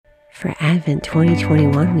For Advent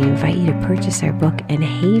 2021, we invite you to purchase our book, And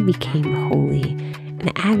Hay Became Holy, an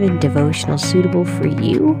Advent devotional suitable for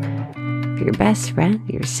you, for your best friend,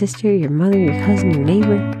 your sister, your mother, your cousin, your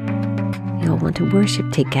neighbor. You'll want to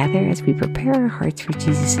worship together as we prepare our hearts for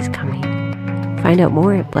Jesus' coming. Find out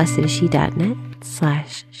more at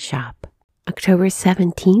blessedisshe.net/shop. October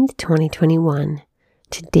 17th, 2021.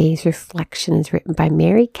 Today's reflection is written by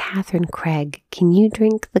Mary Catherine Craig. Can you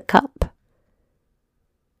drink the cup?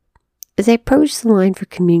 As I approached the line for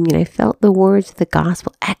communion, I felt the words of the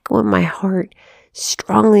gospel echo in my heart,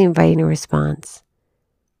 strongly inviting a response.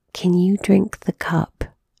 Can you drink the cup?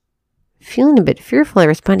 Feeling a bit fearful, I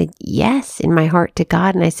responded yes in my heart to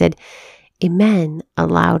God, and I said, Amen,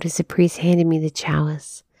 aloud as the priest handed me the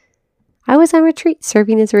chalice. I was on retreat,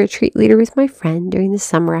 serving as a retreat leader with my friend during the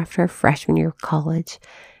summer after our freshman year of college,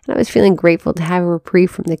 and I was feeling grateful to have a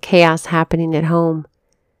reprieve from the chaos happening at home.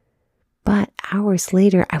 But hours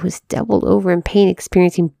later, I was doubled over in pain,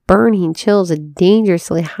 experiencing burning chills, a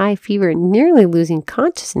dangerously high fever, and nearly losing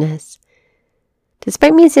consciousness.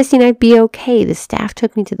 Despite me insisting I'd be okay, the staff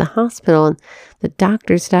took me to the hospital, and the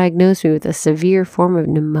doctors diagnosed me with a severe form of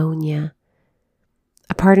pneumonia.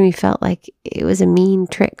 A part of me felt like it was a mean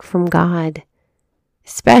trick from God,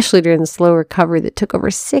 especially during the slow recovery that took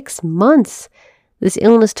over 6 months. This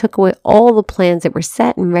illness took away all the plans that were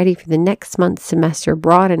set and ready for the next month's semester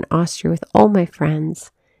abroad in Austria with all my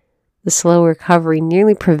friends. The slow recovery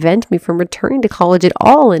nearly prevented me from returning to college at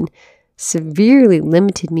all and severely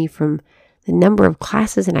limited me from the number of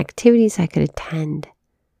classes and activities I could attend.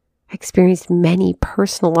 I experienced many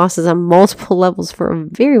personal losses on multiple levels for a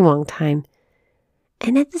very long time.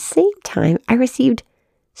 And at the same time, I received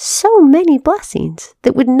so many blessings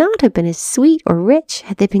that would not have been as sweet or rich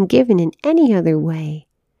had they been given in any other way.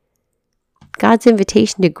 God's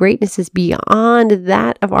invitation to greatness is beyond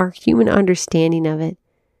that of our human understanding of it.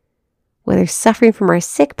 Whether suffering from our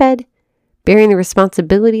sickbed, bearing the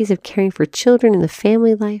responsibilities of caring for children in the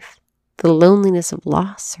family life, the loneliness of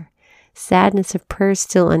loss, or sadness of prayers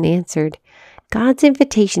still unanswered, God's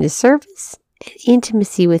invitation to service and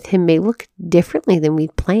intimacy with Him may look differently than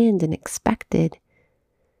we'd planned and expected.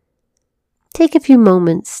 Take a few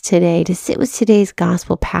moments today to sit with today's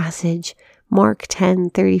gospel passage, Mark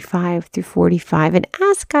 10:35-45, and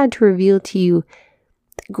ask God to reveal to you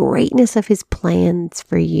the greatness of His plans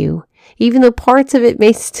for you, even though parts of it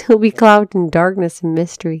may still be clouded in darkness and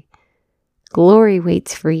mystery. Glory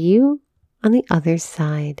waits for you on the other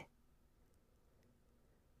side.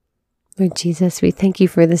 Lord Jesus, we thank you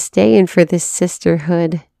for this day and for this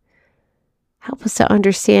sisterhood. Help us to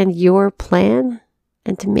understand your plan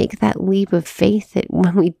and to make that leap of faith that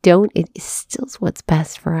when we don't, it is still what's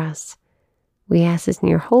best for us. We ask this in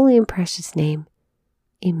your holy and precious name.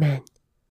 Amen.